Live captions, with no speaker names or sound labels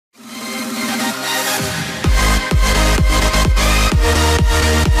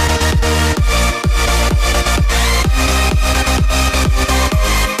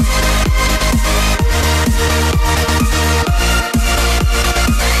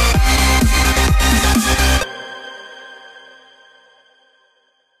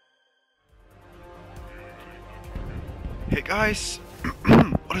guys,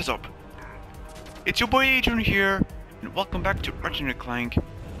 what is up? It's your boy Adrian here, and welcome back to Ratchet and Clank,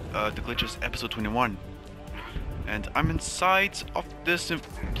 the glitches episode 21. And I'm inside of this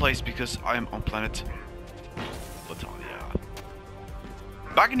place because I am on planet Batalia.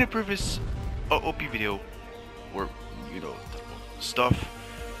 Back in the previous OP video, where stuff,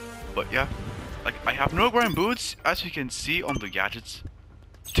 but yeah, like I have no grind boots, as you can see on the gadgets.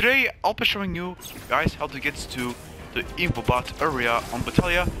 Today I'll be showing you guys how to get to the Infobot area on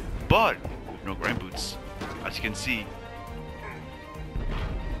Batalia, but with no grind boots, as you can see.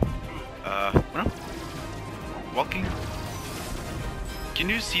 Well, walking. Can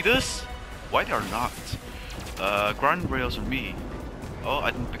you see this? Why they are not? Ground rails on me. Oh,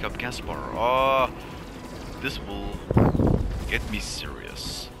 I didn't pick up gas bar. Oh, this will get me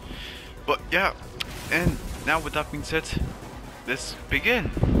serious. But yeah, and now with that being said, let's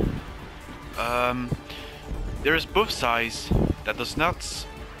begin. There's both sides that does not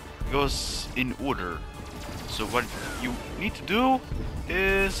goes in order. So what you need to do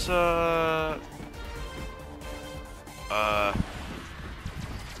is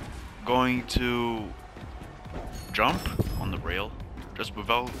going to jump on the rail just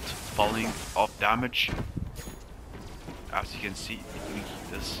without falling off damage. As you can see,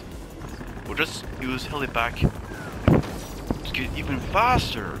 this. We'll just use helipack to get even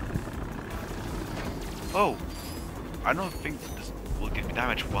faster. Oh, I don't think this will get me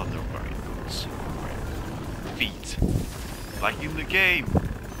damage while they're wearing boots. Feet, like in the game.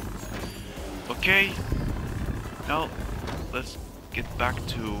 Okay, now let's get back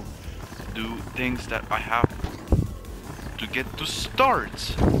to do things that I have to get to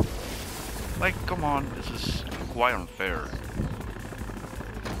start. Like, come on, this is quite unfair.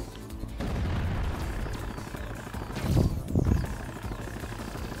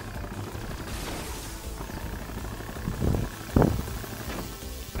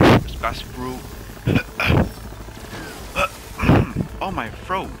 Just pass through. Oh, my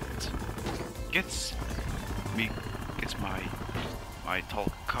throat gets my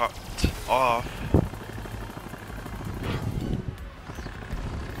talk cut off.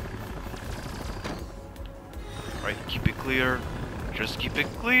 Right, keep it clear. Just keep it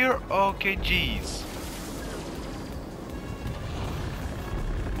clear. Okay, jeez.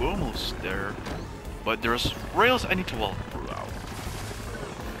 We're almost there. But there's rails I need to walk through out.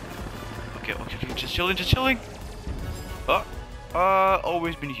 Okay, just chilling.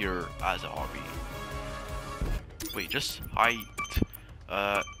 Always been here as a hobby. Wait, just hide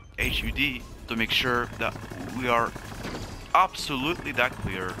HUD to make sure that we are absolutely that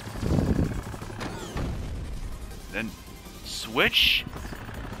clear. Then switch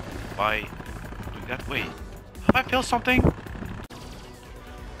by doing that. Wait, have I failed something?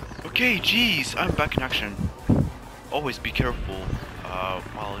 Okay, jeez, I'm back in action. Always be careful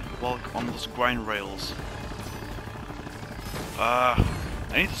while you walk on those grind rails. I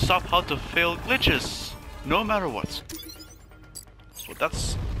need to stop how to fail glitches, no matter what. So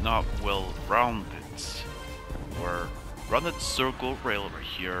that's not well rounded. Or rounded circle rail over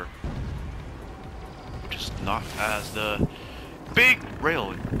here, which is not as the big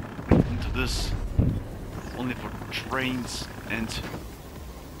rail into this, only for trains and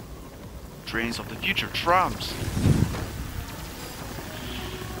trains of the future, trams.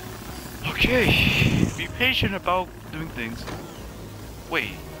 Okay, be patient about doing things.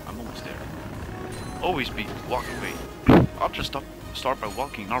 Wait, I'm almost there. Always be walking. Wait, I'll just start by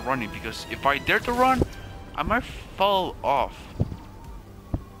walking, not running, because if I dare to run, I might fall off.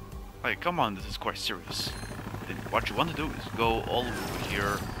 Like, come on, this is quite serious. Then what you want to do is go all over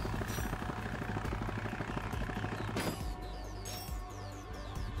here.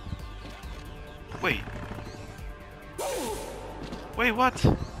 Wait, what?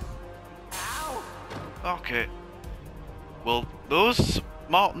 Okay. Well, those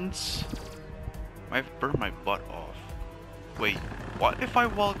mountains might burn my butt off. Wait, what if I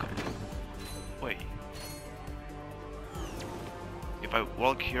walk? Wait. If I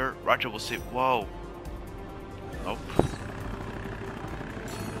walk here, Ratchet will say, "Whoa." Nope.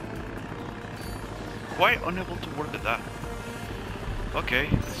 Quite unable to work at that. Okay,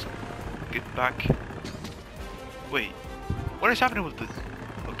 let's get back. Wait, what is happening with the?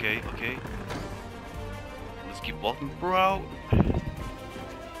 Okay. Let's keep walking throughout.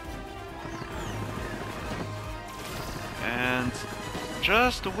 And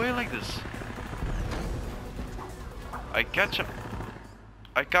just away like this. I catch up.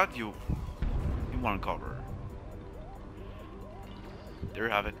 I got you. You want to cover. There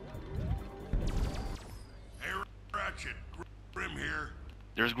you have it. Hey, Ratchet. Grim here.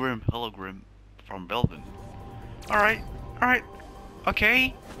 There's Grim. Hello, Grim. From Belvin. Alright. Alright.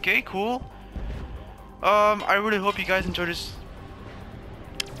 Okay. Okay, cool. I really hope you guys enjoyed this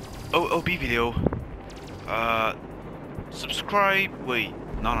OOB video. Subscribe. Wait.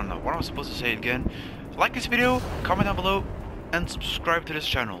 No. What am I supposed to say again? Like this video, comment down below, and subscribe to this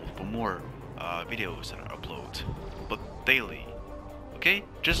channel for more videos that I upload. But daily. Okay?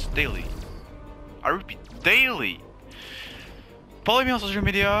 Just daily. I repeat, daily. Follow me on social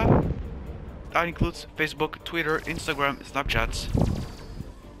media. That includes Facebook, Twitter, Instagram, Snapchat.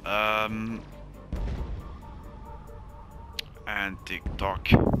 And TikTok.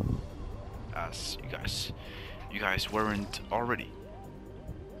 As you guys weren't already.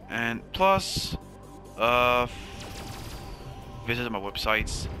 And plus, visit my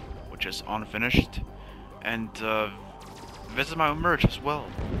websites, which is unfinished, and visit my merch as well.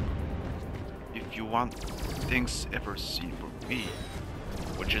 If you want things ever seen from me,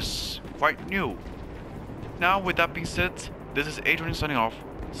 which is quite new. Now, with that being said, this is Adrian signing off.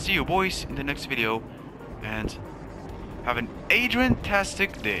 See you boys in the next video, and have an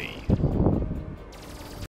Adrian-tastic day.